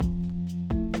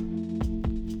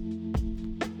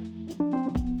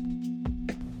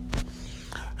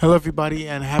Hello, everybody,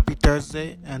 and happy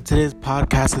Thursday. And today's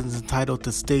podcast is entitled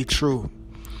to Stay True.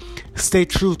 Stay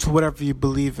true to whatever you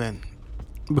believe in,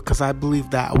 because I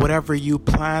believe that whatever you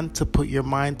plan to put your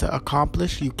mind to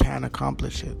accomplish, you can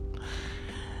accomplish it.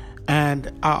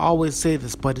 And I always say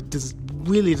this, but it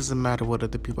really doesn't matter what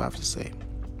other people have to say.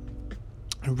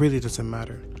 It really doesn't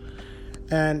matter.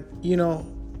 And,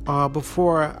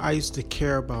 before I used to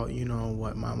care about,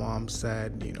 what my mom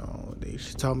said. They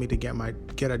should tell me to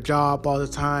get a job all the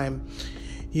time.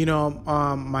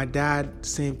 My dad,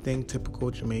 same thing,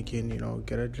 typical Jamaican,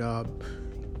 get a job,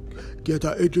 get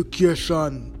an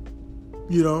education,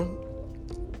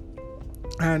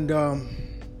 And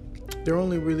there are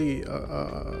only really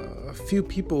a few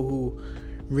people who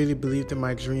really believed in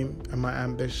my dream and my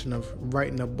ambition of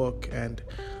writing a book and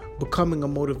becoming a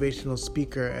motivational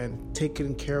speaker and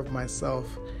taking care of myself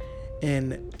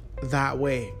in that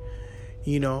way,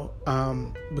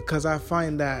 because I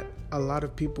find that a lot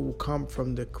of people who come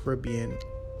from the Caribbean,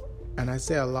 and I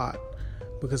say a lot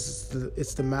because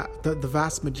it's the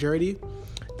vast majority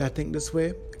that think this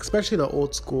way, especially the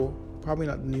old school, probably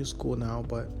not the new school now,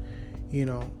 but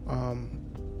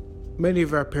many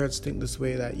of our parents think this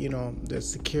way, that there's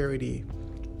security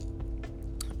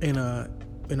in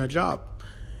a job.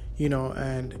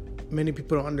 And many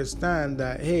people don't understand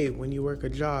that, hey, when you work a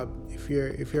job, if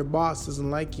your boss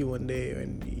doesn't like you one day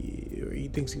and he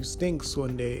thinks you stinks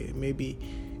one day, maybe,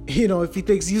 if he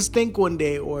thinks you stink one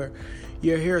day or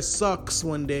your hair sucks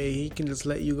one day, he can just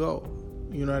let you go.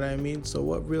 You know what I mean? So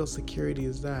what real security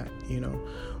is that?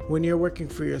 When you're working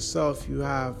for yourself, you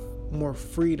have more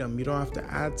freedom. You don't have to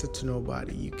answer to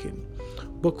nobody. You can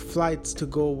book flights to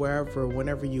go wherever,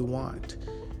 whenever you want.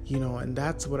 And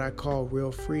that's what I call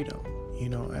real freedom,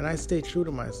 and I stay true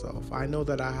to myself. I know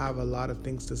that I have a lot of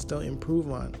things to still improve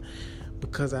on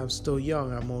because I'm still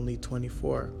young. I'm only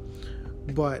 24,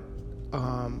 but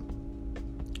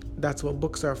that's what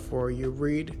books are for. You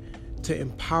read to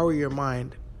empower your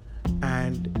mind,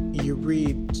 and you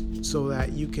read so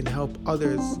that you can help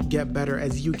others get better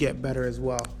as you get better as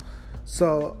well.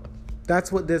 So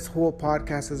that's what this whole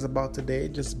podcast is about today,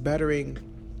 just bettering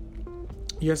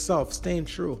yourself, staying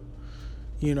true,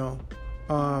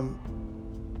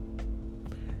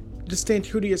 just staying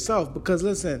true to yourself. Because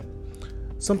listen,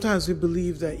 sometimes we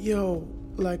believe that,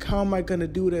 how am I gonna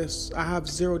do this? I have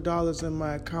 $0 in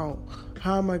my account.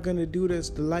 How am I gonna do this?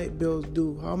 The light bills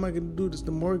due. How am I gonna do this? The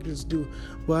mortgage due.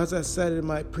 Well, as I said in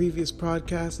my previous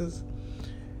podcasts,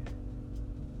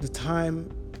 the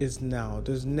time is now.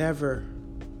 There's never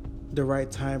the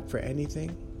right time for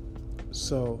anything.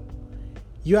 So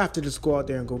you have to just go out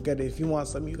there and go get it. If you want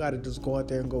something, you got to just go out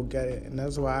there and go get it. And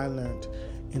that's what I learned.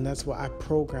 And that's what I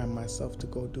programmed myself to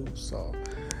go do. So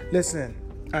listen,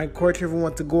 I encourage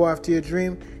everyone to go after your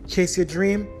dream, chase your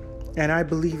dream. And I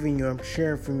believe in you. I'm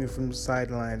cheering from you from the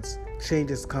sidelines.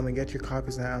 Change is coming. Get your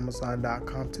copies on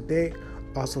Amazon.com today.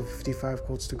 Also, 55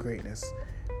 Codes to Greatness.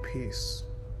 Peace.